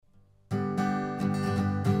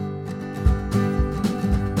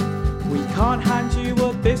can't hand you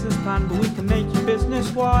a business plan, but we can make you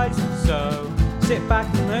business wise. So sit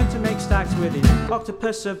back and learn to make stacks with the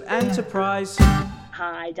octopus of enterprise.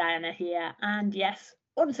 Hi, Diana here. And yes,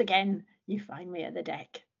 once again, you find me at the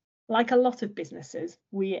deck. Like a lot of businesses,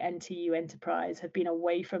 we at NTU Enterprise have been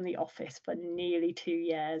away from the office for nearly 2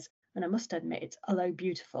 years. And I must admit, although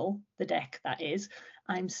beautiful, the deck that is,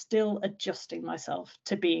 I'm still adjusting myself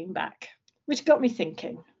to being back. Which got me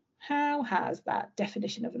thinking, how has that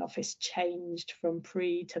definition of an office changed from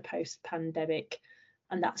pre to post-pandemic?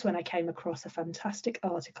 And that's when I came across a fantastic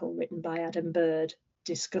article written by Adam Bird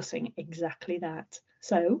discussing exactly that.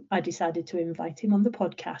 So I decided to invite him on the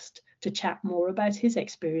podcast to chat more about his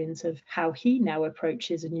experience of how he now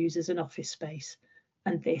approaches and uses an office space.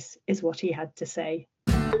 And this is what he had to say.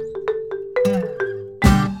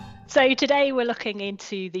 So today we're looking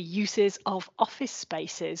into the uses of office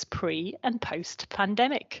spaces pre and post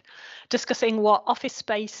pandemic, discussing what office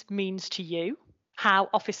space means to you, how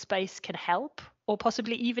office space can help or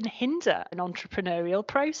possibly even hinder an entrepreneurial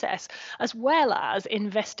process, as well as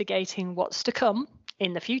investigating what's to come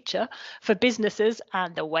in the future for businesses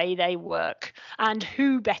and the way they work. And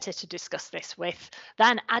who better to discuss this with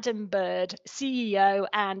than Adam Bird, CEO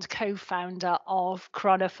and co-founder of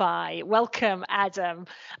Cronofy. Welcome, Adam.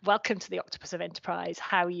 Welcome to the Octopus of Enterprise.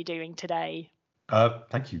 How are you doing today?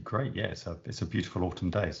 Thank you. Great. Yeah, it's a beautiful autumn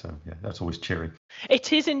day. So yeah, that's always cheering.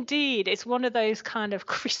 It is indeed. It's one of those kind of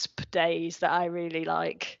crisp days that I really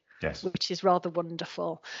like. Yes. Which is rather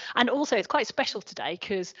wonderful. And also it's quite special today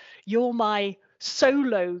because you're my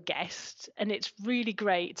solo guest, and it's really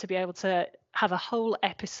great to be able to have a whole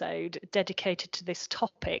episode dedicated to this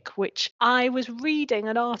topic, which I was reading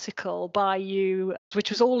an article by you, which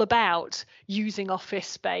was all about using office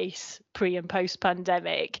space pre and post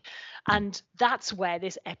pandemic. And that's where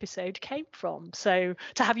this episode came from. So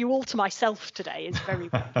to have you all to myself today is very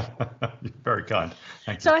You're very kind.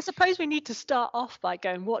 Thank you. So I suppose we need to start off by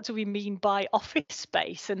going, what do we mean by office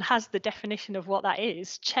space? And has the definition of what that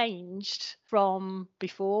is changed from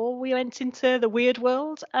before we went into the weird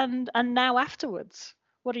world and now afterwards?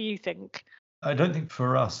 What do you think? I don't think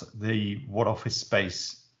for us what office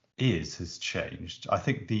space has changed. I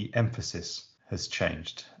think the emphasis has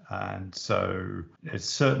changed. And so it's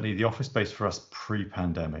certainly the office space for us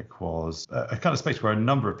pre-pandemic was a kind of space where a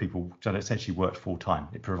number of people essentially worked full time.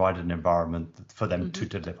 It provided an environment for them to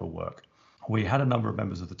deliver work. We had a number of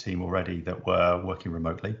members of the team already that were working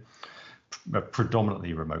remotely,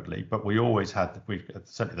 predominantly remotely, but we always had,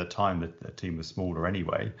 certainly at the time that the team was smaller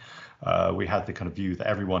anyway, we had the kind of view that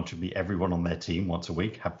everyone should meet everyone on their team once a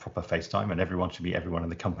week, have proper FaceTime, and everyone should meet everyone in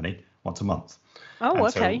the company once a month. Oh, and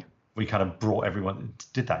okay. So we kind of brought everyone,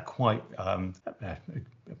 did that quite,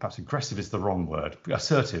 perhaps aggressive is the wrong word,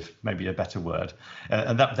 assertive, maybe a better word.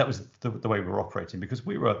 And that was the way we were operating, because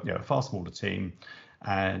we were a far smaller team,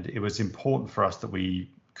 and it was important for us that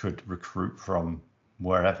we could recruit from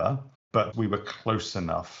wherever, but we were close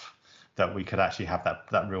enough that we could actually have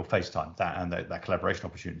that real FaceTime, that collaboration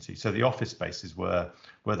opportunity. So the office spaces were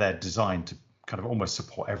there designed to kind of almost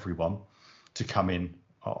support everyone to come in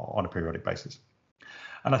on a periodic basis.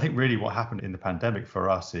 And I think really what happened in the pandemic for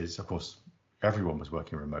us is, of course, everyone was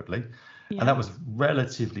working remotely. Yeah. And that was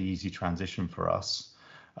relatively easy transition for us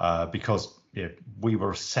because we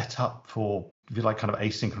were set up for, if you like, kind of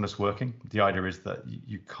asynchronous working. The idea is that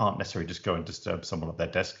you can't necessarily just go and disturb someone at their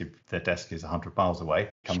desk if their desk is 100 miles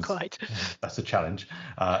away. Quite. That's a challenge.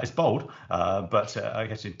 It's bold, but I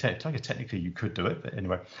guess technically you could do it. But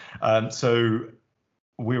anyway, so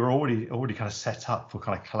we were already kind of set up for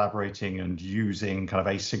kind of collaborating and using kind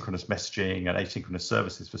of asynchronous messaging and asynchronous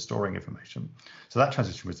services for storing information. So that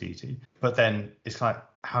transition was easy. But then it's like,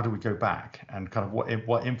 how do we go back, and kind of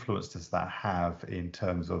what influence does that have in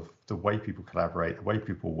terms of the way people collaborate, the way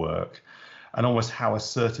people work, and almost how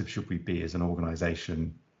assertive should we be as an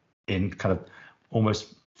organization in kind of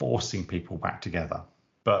almost forcing people back together?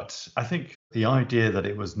 But I think the idea that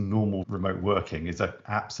it was normal remote working is an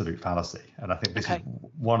absolute fallacy. And I think this is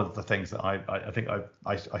one of the things that I think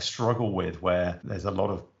I struggle with, where there's a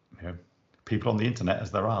lot of people on the internet,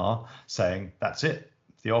 as there are, saying, that's it,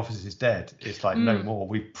 the office is dead. It's like, no more,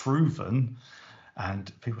 we've proven.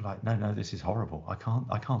 And people are like, no, this is horrible. I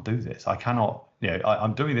can't do this. I cannot,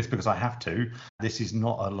 I'm doing this because I have to. This is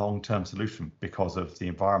not a long-term solution because of the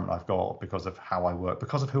environment I've got, because of how I work,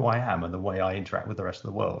 because of who I am and the way I interact with the rest of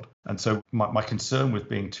the world. And so my concern with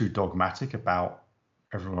being too dogmatic about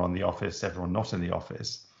everyone on the office, everyone not in the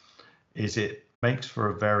office, is it makes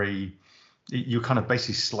for you're kind of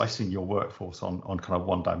basically slicing your workforce on kind of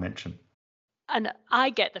one dimension. And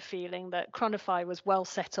I get the feeling that Cronofy was well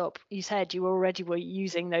set up. You said you already were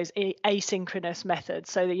using those asynchronous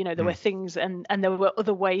methods, so that there were things and there were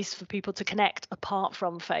other ways for people to connect apart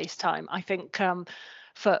from FaceTime. I think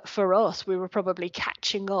for us, we were probably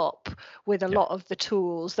catching up with a lot of the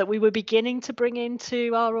tools that we were beginning to bring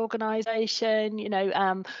into our organization,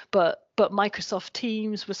 but Microsoft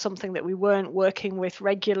Teams was something that we weren't working with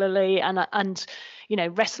regularly, and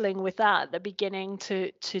wrestling with that at the beginning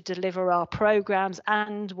to deliver our programs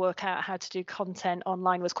and work out how to do content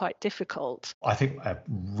online was quite difficult. I think a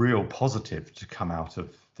real positive to come out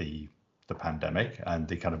of the pandemic and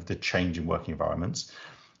the change in working environments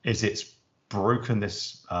is it's broken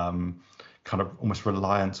this kind of almost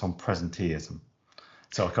reliance on presenteeism.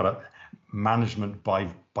 So kind of management by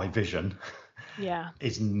vision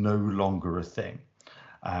is no longer a thing.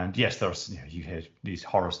 And yes, there are, you hear these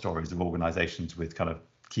horror stories of organizations with kind of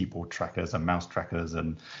keyboard trackers and mouse trackers,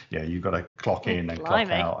 and you've got to clock in and clock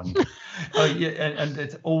out, and and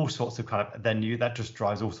it's all sorts of that just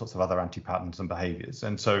drives all sorts of other anti-patterns and behaviors.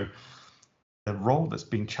 And so the role that's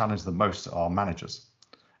being challenged the most are managers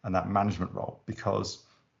and that management role, because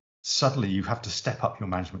suddenly you have to step up your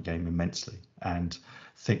management game immensely and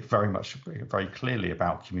think very clearly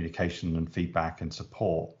about communication and feedback and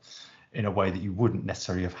support in a way that you wouldn't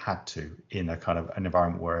necessarily have had to in a kind of an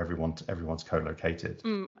environment where everyone's co-located.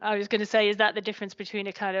 I was going to say, is that the difference between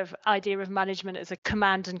a kind of idea of management as a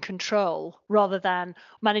command and control rather than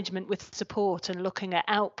management with support and looking at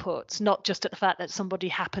outputs, not just at the fact that somebody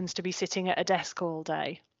happens to be sitting at a desk all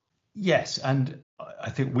day? Yes, and I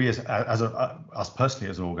think we us personally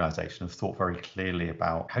as an organisation have thought very clearly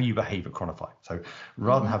about how you behave at Cronofy. So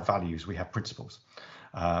rather than have values, we have principles.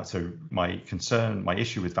 So my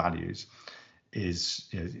issue with values is,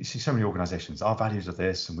 you see so many organisations, our values are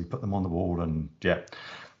this, and we put them on the wall, and the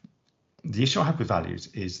issue I have with values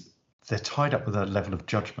is they're tied up with a level of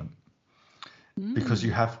judgment. Because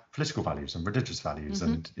you have political values and religious values,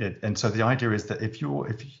 and so the idea is that if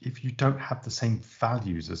you don't have the same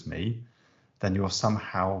values as me, then you're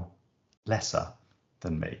somehow lesser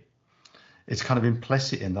than me. It's kind of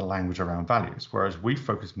implicit in the language around values, whereas we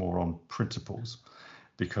focus more on principles,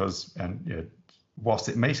 because whilst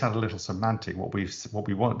it may sound a little semantic, what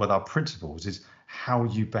we want with our principles is how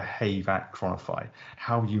you behave at Cronofy,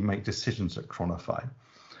 how you make decisions at Cronofy.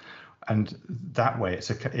 And that way, it's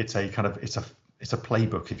a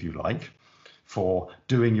playbook, if you like, for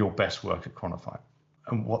doing your best work at Cronofy.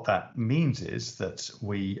 And what that means is that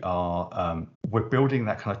we're building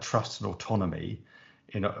that kind of trust and autonomy,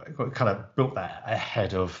 kind of built that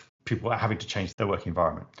ahead of people having to change their working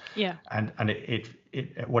environment. Yeah. And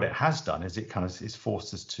what it has done is it's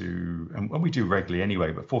forced us to, and we do regularly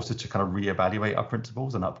anyway, but forced us to kind of reevaluate our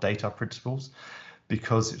principles and update our principles.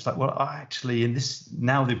 Because it's like, well, actually,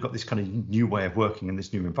 now they've got this kind of new way of working in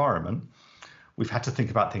this new environment, we've had to think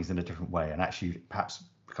about things in a different way and actually perhaps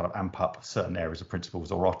kind of amp up certain areas of principles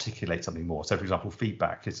or articulate something more. So, for example,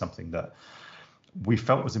 feedback is something that we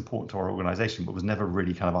felt was important to our organization, but was never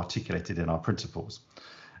really kind of articulated in our principles.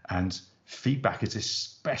 And feedback is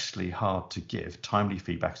especially hard to give. Timely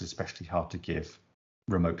feedback is especially hard to give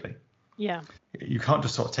remotely. Yeah. You can't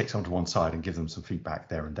just sort of take someone to one side and give them some feedback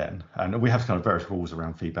there and then. And we have kind of various rules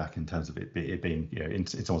around feedback in terms of it being, in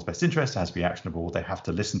someone's best interest. It has to be actionable. They have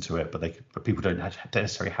to listen to it, but people don't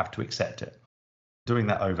necessarily have to accept it. Doing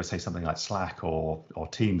that over, say, something like Slack or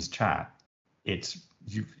Teams chat,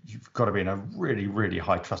 you've got to be in a really, really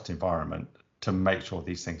high trust environment to make sure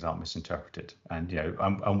these things aren't misinterpreted. And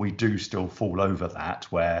and we do still fall over that,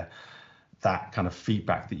 where that kind of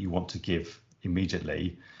feedback that you want to give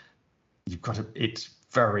immediately, it's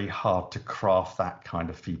very hard to craft that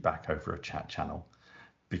kind of feedback over a chat channel,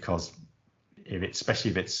 because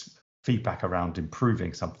especially if it's feedback around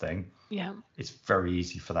improving something, it's very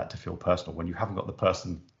easy for that to feel personal when you haven't got the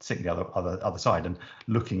person sitting the other side and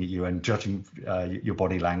looking at you and judging your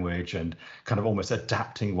body language and kind of almost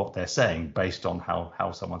adapting what they're saying based on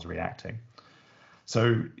how someone's reacting.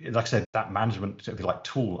 So, like I said, that management, if you like,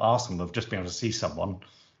 tool arsenal of just being able to see someone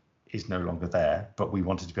is no longer there, but we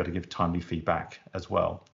wanted to be able to give timely feedback as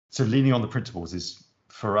well. So leaning on the principles is,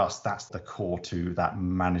 for us, that's the core to that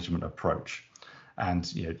management approach. And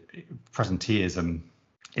presenteeism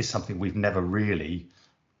is something we've never really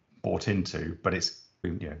bought into, but it's,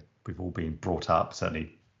 we've all been brought up,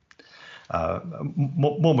 certainly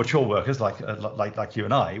more mature workers like you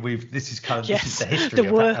and I. This is the history.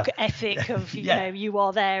 The work ethic of you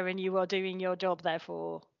are there and you are doing your job,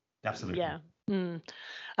 therefore. Absolutely. Yeah.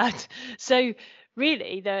 And so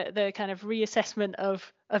really the kind of reassessment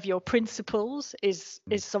of your principles is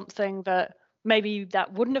something that maybe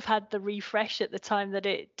that wouldn't have had the refresh at the time that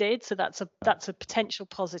it did. So that's a potential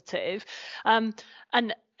positive. Um,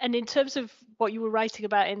 and in terms of what you were writing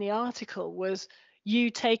about in the article, was you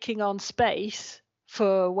taking on space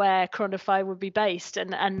for where Cronofy would be based,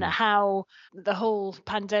 and how the whole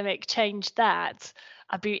pandemic changed that.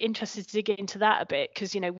 I'd be interested to dig into that a bit,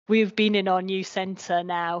 because we've been in our new centre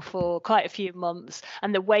now for quite a few months,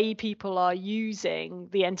 and the way people are using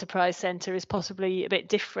the enterprise centre is possibly a bit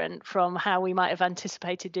different from how we might have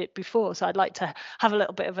anticipated it before. So I'd like to have a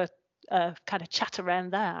little bit of a kind of chat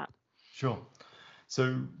around that. Sure.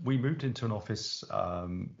 So we moved into an office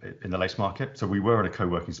in the Lace Market. So we were in a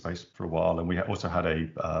co-working space for a while, and we also had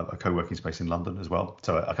a co-working space in London as well.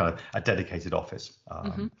 So a kind of a dedicated office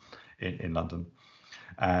in London,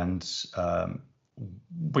 and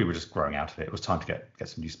we were just growing out of it. It was time to get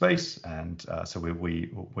some new space, and so we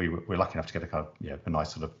were lucky enough to get a kind of a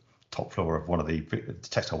nice sort of top floor of one of the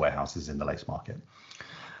textile warehouses in the Lace Market.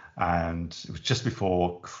 And it was just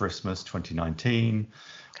before Christmas 2019.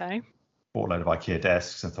 Okay. Bought a load of IKEA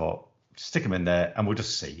desks and thought, stick them in there and we'll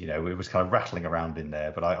just see. It was kind of rattling around in there.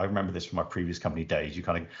 But I remember this from my previous company days.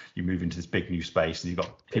 You move into this big new space and you've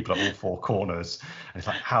got people at all four corners, and it's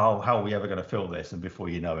like, how are we ever going to fill this? And before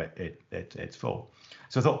you know it, it's full.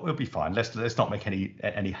 So I thought we'll be fine. Let's not make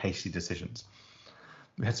any hasty decisions.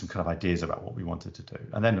 We had some kind of ideas about what we wanted to do,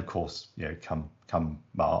 and then of course, come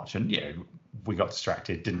March, and we got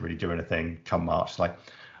distracted, didn't really do anything. Come March, like,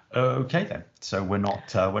 okay then, so we're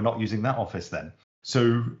not using that office then.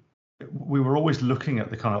 So we were always looking at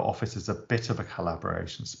the kind of office as a bit of a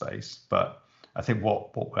collaboration space, but I think what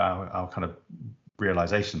our kind of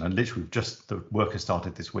realization, and literally just the work has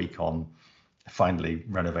started this week on finally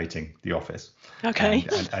renovating the office, okay,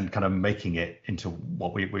 and kind of making it into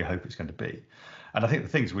what we hope it's going to be. And I think the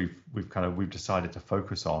things we've decided to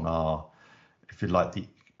focus on are, if you like, the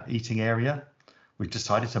eating area. We've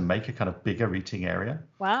decided to make a kind of bigger eating area.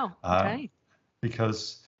 Wow. Okay.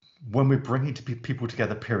 Because when we're bringing people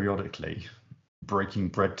together periodically, breaking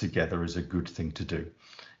bread together is a good thing to do.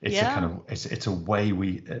 It's a kind of it's a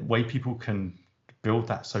way people can build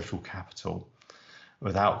that social capital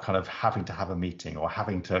without kind of having to have a meeting or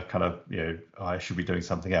having to kind of I should be doing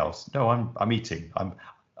something else. No, I'm eating.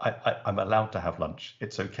 I'm allowed to have lunch.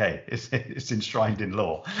 It's okay. It's enshrined in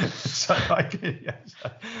law. So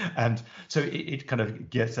and so it kind of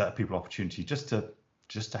gives people opportunity just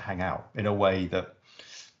to hang out in a way that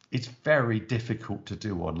it's very difficult to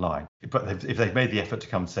do online. But if they've made the effort to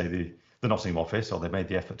come, say, the Nottingham office, or they've made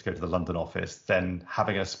the effort to go to the London office, then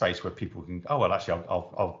having a space where people can, actually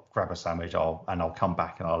I'll grab a sandwich, and I'll come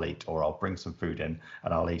back and I'll eat, or I'll bring some food in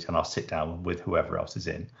and I'll eat, and I'll sit down with whoever else is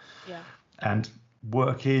in. Yeah. And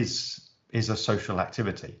work is a social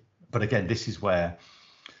activity, but again, this is where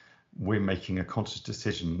we're making a conscious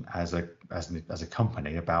decision as a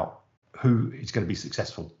company about who is going to be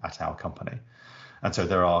successful at our company. And so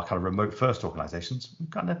there are kind of remote first organizations who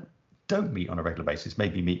kind of don't meet on a regular basis,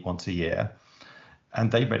 maybe meet once a year,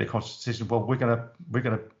 and they've made a conscious decision. Well, we're going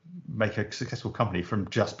to make a successful company from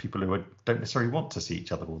just people who don't necessarily want to see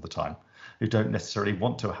each other all the time, who don't necessarily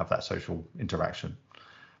want to have that social interaction.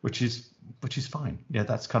 Which is fine. Yeah,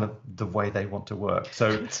 that's kind of the way they want to work.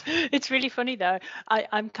 So it's really funny though.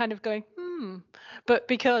 I'm kind of going, but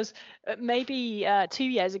because maybe 2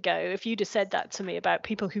 years ago, if you'd have said that to me about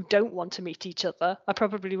people who don't want to meet each other, I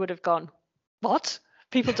probably would have gone, what?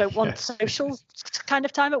 People don't want social kind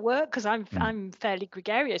of time at work, because I'm fairly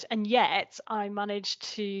gregarious, and yet I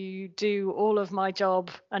managed to do all of my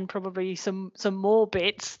job and probably some more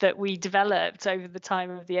bits that we developed over the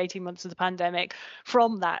time of the 18 months of the pandemic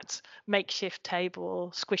from that makeshift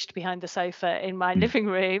table squished behind the sofa in my living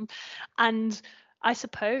room, and I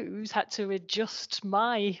suppose had to adjust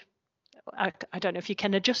my I don't know if you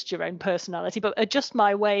can adjust your own personality, but adjust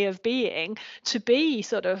my way of being to be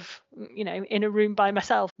sort of, in a room by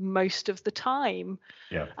myself most of the time.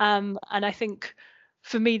 Yeah. And I think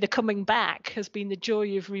for me, the coming back has been the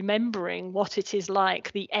joy of remembering what it is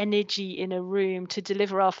like, the energy in a room, to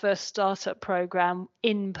deliver our first startup program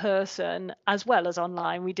in person as well as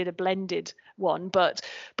online. We did a blended one, but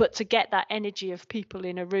to get that energy of people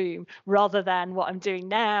in a room, rather than what I'm doing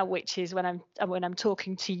now, which is when I'm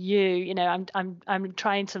talking to you, I'm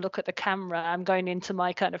trying to look at the camera. I'm going into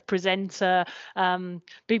my kind of presenter,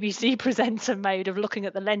 BBC presenter mode of looking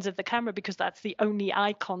at the lens of the camera, because that's the only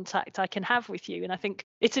eye contact I can have with you. And I think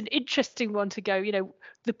it's an interesting one to go,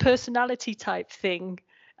 the personality type thing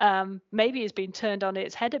maybe has been turned on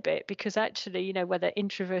its head a bit, because actually, whether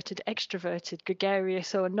introverted, extroverted,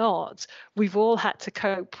 gregarious or not, we've all had to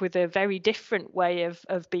cope with a very different way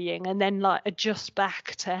of being, and then like adjust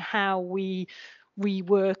back to how we we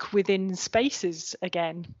work within spaces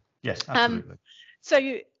again. Yes, absolutely.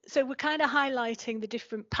 So we're kind of highlighting the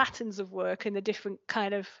different patterns of work and the different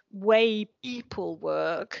kind of way people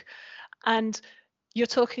work. And you're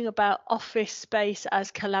talking about office space as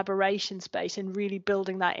collaboration space and really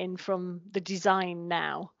building that in from the design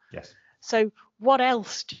now. Yes. So what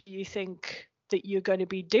else do you think that you're going to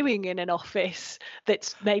be doing in an office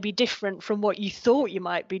that's maybe different from what you thought you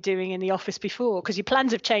might be doing in the office before? Because your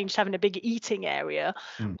plans have changed, having a big eating area.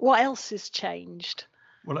 What else has changed?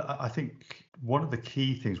 Well, I think one of the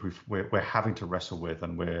key things we're having to wrestle with,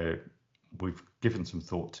 and we've given some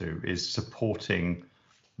thought to, is supporting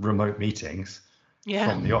remote meetings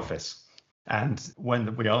from the office. And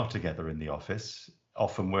when we are together in the office,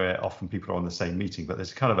 often people are on the same meeting, but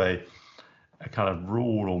there's kind of a kind of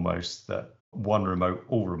rule almost that one remote,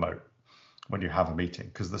 all remote when you have a meeting,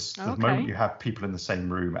 because the moment you have people in the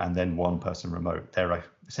same room and then one person remote, they're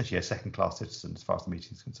essentially a second-class citizen as far as the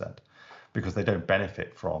meeting is concerned, because they don't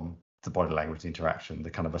benefit from the body language interaction, the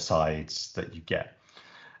kind of asides that you get.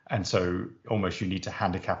 And so almost you need to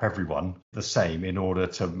handicap everyone the same in order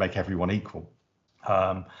to make everyone equal.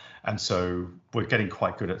 And so we're getting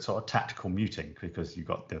quite good at sort of tactical muting, because you've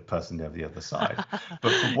got the person there the other side.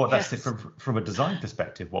 But what that's from a design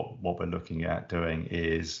perspective, what we're looking at doing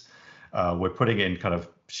is we're putting in kind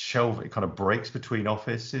of breaks between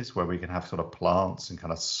offices where we can have sort of plants and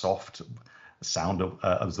kind of soft sound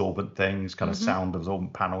absorbent things, kind of sound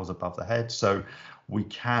absorbent panels above the head. So we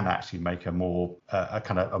can actually make a more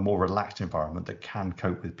relaxed environment that can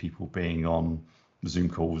cope with people being on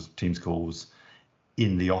Zoom calls, Teams calls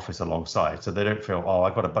in the office alongside. So they don't feel, oh,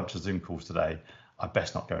 I've got a bunch of Zoom calls today, I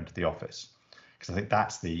best not go into the office. Because I think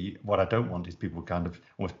that's what I don't want is people kind of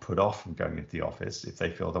almost put off from going into the office if they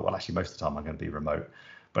feel that, well, actually most of the time I'm going to be remote.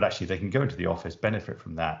 But actually they can go into the office, benefit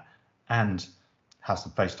from that, and have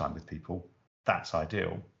some FaceTime with people. That's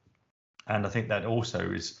ideal. And I think that also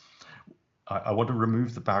is, I want to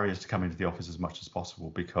remove the barriers to come into the office as much as possible,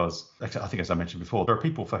 because I think, as I mentioned before, there are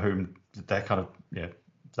people for whom they're kind of,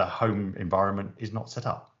 their home environment is not set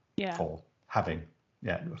up for having,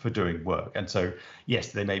 for doing work. And so,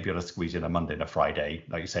 yes, they may be able to squeeze in a Monday and a Friday,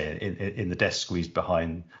 like you say, in the desk squeezed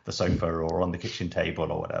behind the sofa or on the kitchen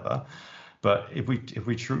table or whatever. But if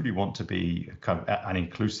we truly want to be kind of an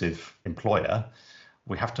inclusive employer,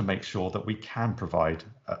 we have to make sure that we can provide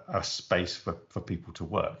a space for people to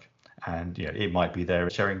work. And it might be they're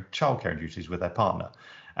sharing childcare duties with their partner,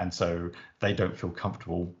 and so they don't feel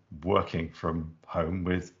comfortable working from home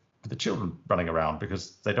with the children running around,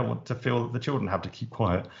 because they don't want to feel that the children have to keep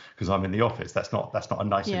quiet because I'm in the office. That's not a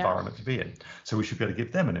nice environment to be in. So we should be able to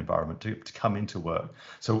give them an environment to come into work.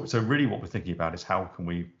 So really what we're thinking about is how can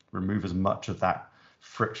we remove as much of that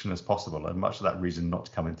friction as possible and much of that reason not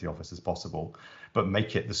to come into the office as possible, but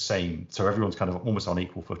make it the same so everyone's kind of almost on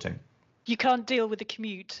equal footing. You can't deal with the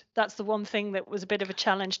commute. That's the one thing that was a bit of a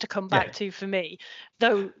challenge to come back to for me.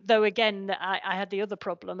 Though again, I had the other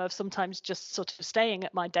problem of sometimes just sort of staying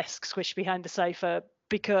at my desk squished behind the sofa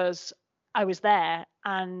because I was there,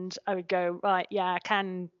 and I would go, right, I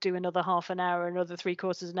can do another half an hour, another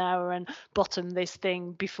 3/4 an hour and bottom this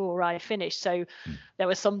thing before I finish. So there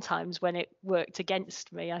were some times when it worked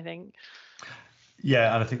against me, I think.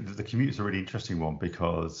 Yeah, and I think that the commute is a really interesting one,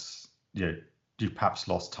 because you perhaps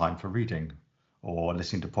lost time for reading or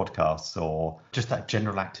listening to podcasts or just that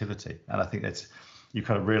general activity. And I think that's, you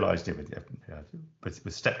kind of realised it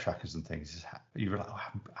with step trackers and things. You realize, I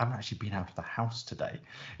haven't actually been out of the house today.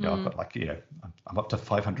 I've got I'm up to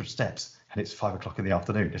 500 steps and it's 5 o'clock in the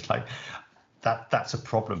afternoon. It's like that's a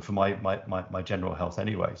problem for my general health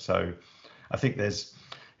anyway. So I think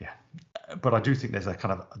but I do think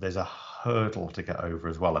there's a hurdle to get over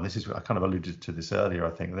as well. And this is, I kind of alluded to this earlier.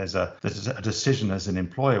 I think there's a decision as an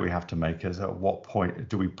employer we have to make, as at what point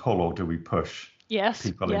do we pull or do we push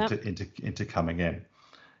people into coming in.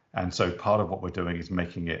 And so part of what we're doing is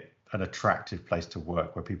making it an attractive place to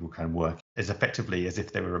work, where people can work as effectively as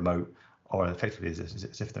if they were remote, or effectively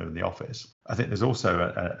as if they're in the office. I think there's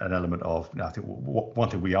also an element of, I think one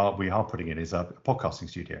thing we are putting in is a podcasting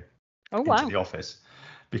studio into the office,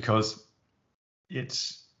 because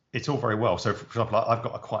it's all very well. So for example, I've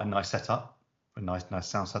got quite a nice setup, a nice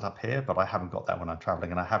sound setup here, but I haven't got that when I'm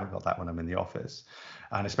traveling, and I haven't got that when I'm in the office.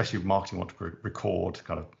 And especially if marketing want to record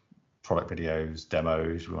kind of product videos,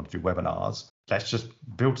 demos, we want to do webinars. Let's just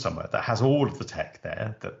build somewhere that has all of the tech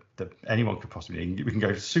there that anyone could possibly need. We can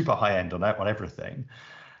go super high end on everything.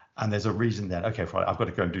 And there's a reason then, okay, right, I've got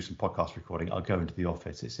to go and do some podcast recording. I'll go into the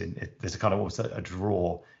office. There's a kind of almost a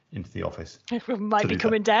draw into the office. We might be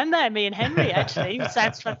coming down there, me and Henry, actually.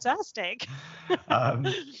 Sounds fantastic.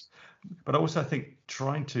 But also I think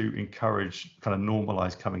trying to encourage, kind of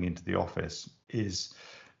normalize coming into the office is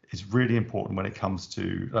really important when it comes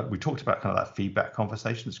to, like we talked about, kind of that feedback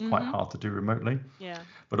conversation. It's quite hard to do remotely. Yeah.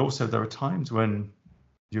 But also there are times when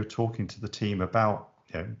you're talking to the team about,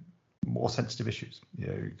 more sensitive issues,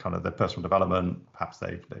 kind of their personal development. Perhaps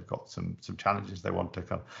they've got some challenges they want to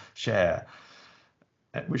kind of share,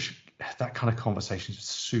 which that kind of conversation is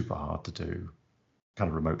super hard to do kind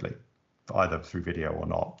of remotely, either through video or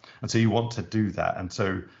not. And so you want to do that. And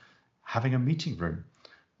so having a meeting room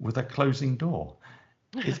with a closing door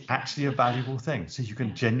is actually a valuable thing. So you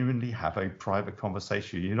can genuinely have a private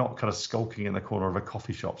conversation. You're not kind of skulking in the corner of a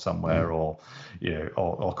coffee shop somewhere, or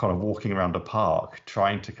or kind of walking around a park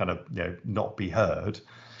trying to kind of not be heard.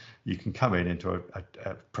 You can come into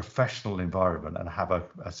a professional environment and have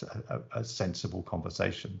a sensible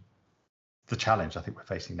conversation. The challenge I think we're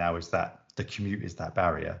facing now is that the commute is that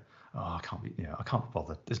barrier. I can't be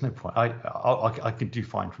bothered. There's no point. I can do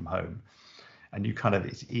fine from home. And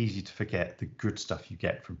it's easy to forget the good stuff you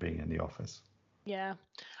get from being in the office. Yeah.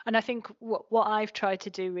 And I think what I've tried to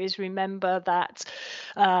do is remember that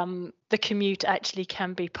the commute actually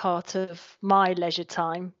can be part of my leisure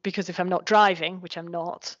time, because if I'm not driving, which I'm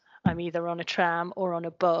not, I'm either on a tram or on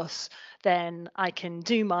a bus, then I can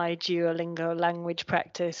do my Duolingo language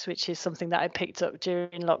practice, which is something that I picked up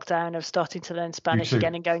during lockdown, of starting to learn Spanish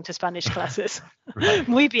again and going to Spanish classes.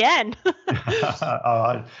 Muy bien.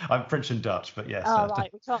 I'm French and Dutch, but yes. Oh,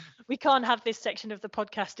 right. We can't have this section of the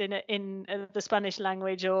podcast in the Spanish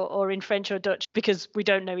language or in French or Dutch, because we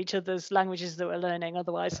don't know each other's languages that we're learning.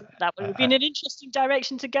 Otherwise, that would have been an interesting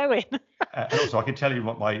direction to go in. And also, I can tell you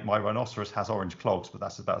what my rhinoceros has orange clogs, but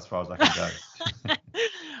that's about as far as I can go.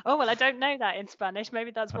 Oh, well, I don't know that in Spanish. Maybe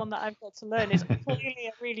that's one that I've got to learn. It's clearly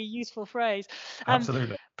a really useful phrase.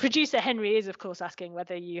 Absolutely. Producer Henry is, of course, asking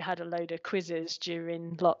whether you had a load of quizzes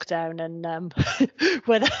during lockdown, and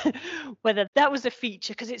whether that was a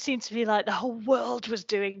feature, because it seems to be like the whole world was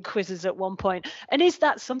doing quizzes at one point. And is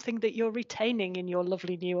that something that you're retaining in your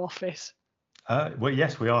lovely new office? Well,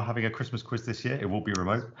 yes, we are having a Christmas quiz this year. It will be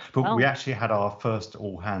remote, but we actually had our first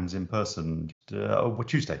all hands in person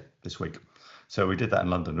Tuesday this week. So we did that in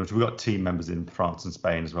London. We've got team members in France and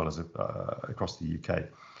Spain, as well as across the UK.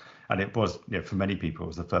 And it was, for many people, it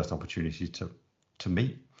was the first opportunity to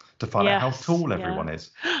meet, to find out how tall everyone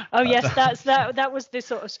is. Oh, yes, that was this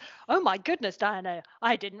sort of, oh my goodness, Diana,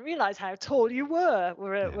 I didn't realize how tall you were.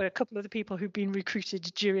 We're a couple of the people who've been recruited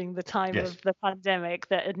during the time of the pandemic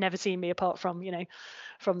that had never seen me, apart from,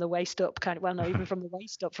 from the waist up, not even from the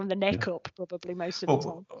waist up, from the neck up, probably most of the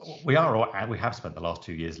time. We have spent the last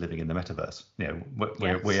 2 years living in the metaverse.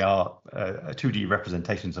 We are 2D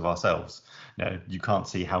representations of ourselves. You can't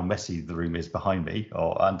see how messy the room is behind me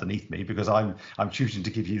or underneath me, because I'm choosing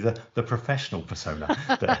to give you the professional persona,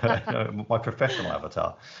 my professional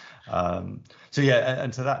avatar. And so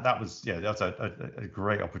that was a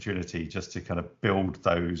great opportunity just to kind of build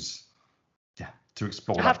those, to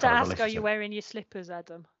explore. I have to ask, are you wearing your slippers,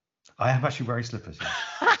 Adam? I am actually wearing slippers.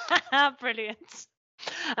 Brilliant.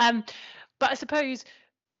 But I suppose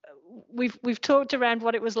we've talked around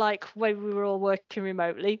what it was like when we were all working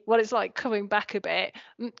remotely, what it's like coming back a bit.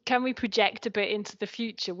 Can we project a bit into the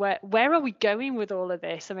future? Where are we going with all of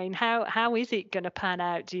this? I mean, how is it going to pan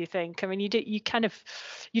out, do you think? I mean,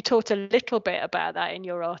 you talked a little bit about that in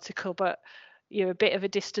your article, but you're a bit of a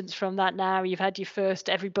distance from that now. You've had your first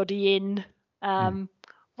everybody in.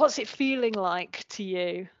 What's it feeling like to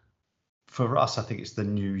you? For us, I think it's the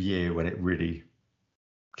new year when it really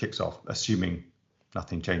kicks off, assuming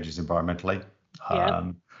nothing changes environmentally.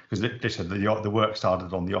 Because the work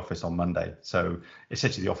started on the office on Monday, so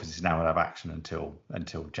essentially the office is now out of action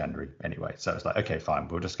until January anyway. So it's like, okay, fine,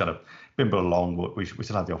 we're just going to bimble along. We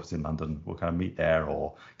still have the office in London. We'll kind of meet there,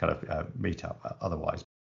 or kind of meet up otherwise.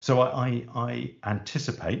 So I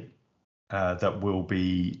anticipate that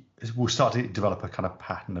we'll start to develop a kind of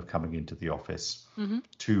pattern of coming into the office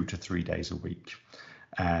 2 to 3 days a week,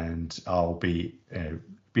 and I'll be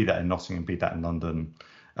that in Nottingham, be that in London,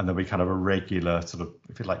 and there'll be kind of a regular sort of,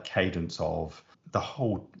 if you like, cadence of the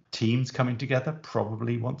whole teams coming together,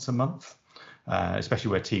 probably once a month, especially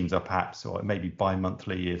where teams are perhaps, or maybe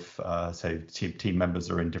bi-monthly if team members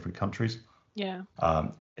are in different countries. I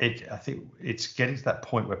think it's getting to that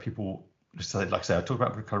point where people, like I say, I talk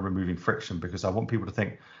about kind of removing friction, because I want people to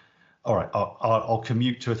think, all right, I'll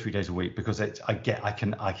commute 2 or 3 days a week because I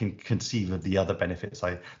can conceive of the other benefits.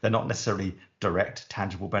 They're not necessarily direct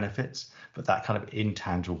tangible benefits, but that kind of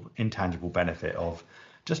intangible benefit of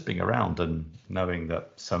just being around and knowing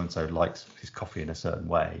that so and so likes his coffee in a certain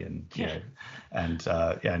way, and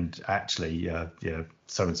actually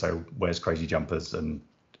so and so wears crazy jumpers, and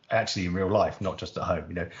actually in real life, not just at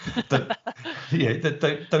home.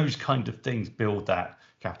 Those kind of things build that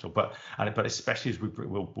capital. But especially as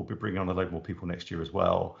we'll be bringing on a load more people next year as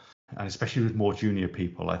well, and especially with more junior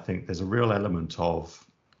people, I think there's a real element of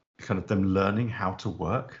kind of them learning how to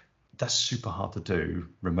work. That's super hard to do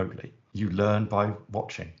remotely. You learn by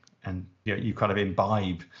watching, and you kind of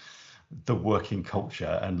imbibe the working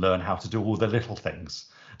culture and learn how to do all the little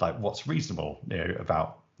things, like what's reasonable,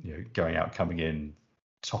 about going out, coming in,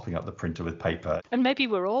 topping up the printer with paper. And maybe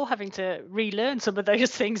we're all having to relearn some of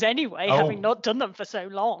those things anyway, having not done them for so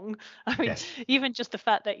long. I mean, yes. Even just the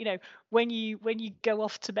fact that, when you go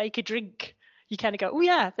off to make a drink, you kind of go, oh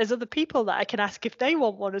yeah, there's other people that I can ask if they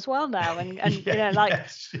want one as well now. And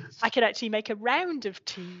yes. I can actually make a round of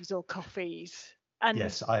teas or coffees. And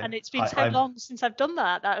yes, and it's been so long since I've done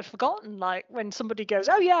that I've forgotten, like when somebody goes,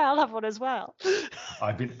 oh yeah, I'll have one as well.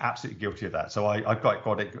 I've been absolutely guilty of that. So I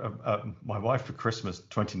got it. My wife for Christmas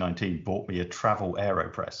 2019 bought me a travel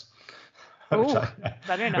AeroPress.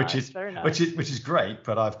 Very nice. Very nice. Which is great,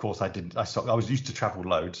 but of course I was used to travel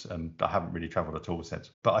loads, and I haven't really traveled at all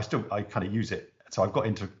since. But I kind of use it. So I've got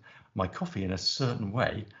into my coffee in a certain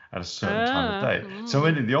way at a certain time of day. So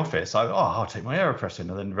when in the office, I'll take my AeroPress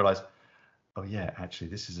in, and then realise, oh yeah, actually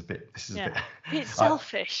this is a bit. It's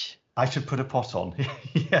selfish. I should put a pot on.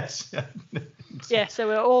 Yes. Yeah, so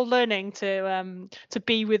we're all learning to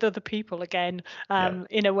be with other people again,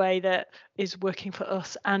 in a way that is working for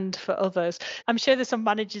us and for others. I'm sure there's some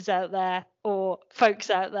managers out there or folks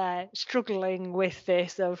out there struggling with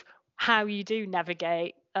this, of how you do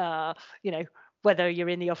navigate, whether you're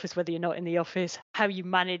in the office, whether you're not in the office, how you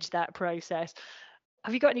manage that process.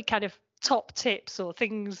 Have you got any kind of top tips or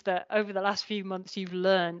things that over the last few months you've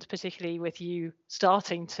learned, particularly with you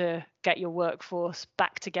starting to get your workforce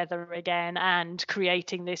back together again and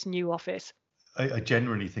creating this new office? I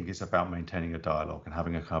generally think it's about maintaining a dialogue and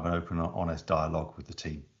having a kind of an open, honest dialogue with the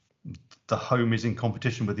team. The home is in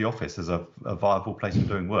competition with the office as a viable place of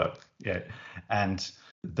doing work. Yeah, and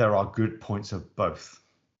there are good points of both.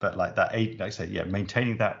 But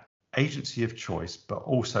maintaining that agency of choice, but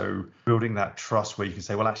also building that trust where you can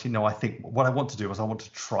say, well, actually, no, I think what I want to do is I want to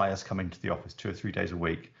try us coming to the office 2 or 3 days a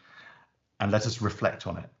week, and let us reflect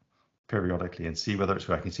on it periodically and see whether it's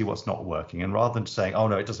working, see what's not working. And rather than saying, oh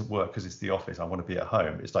no, it doesn't work because it's the office, I want to be at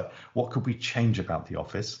home, it's like, what could we change about the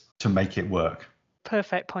office to make it work?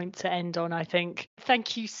 Perfect point to end on, I think.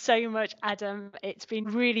 Thank you so much, Adam. It's been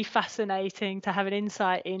really fascinating to have an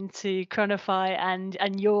insight into Cronofy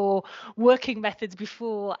and your working methods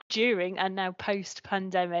before, during, and now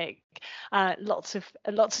post-pandemic. Lots of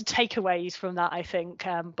takeaways from that, I think,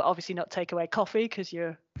 but obviously not takeaway coffee, because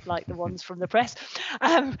you're like the ones from the press.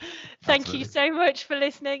 Thank you so much for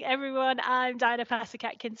listening, everyone. I'm Diana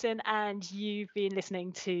Pasek-Atkinson, and you've been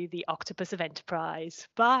listening to the Octopus of Enterprise.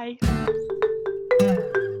 Bye.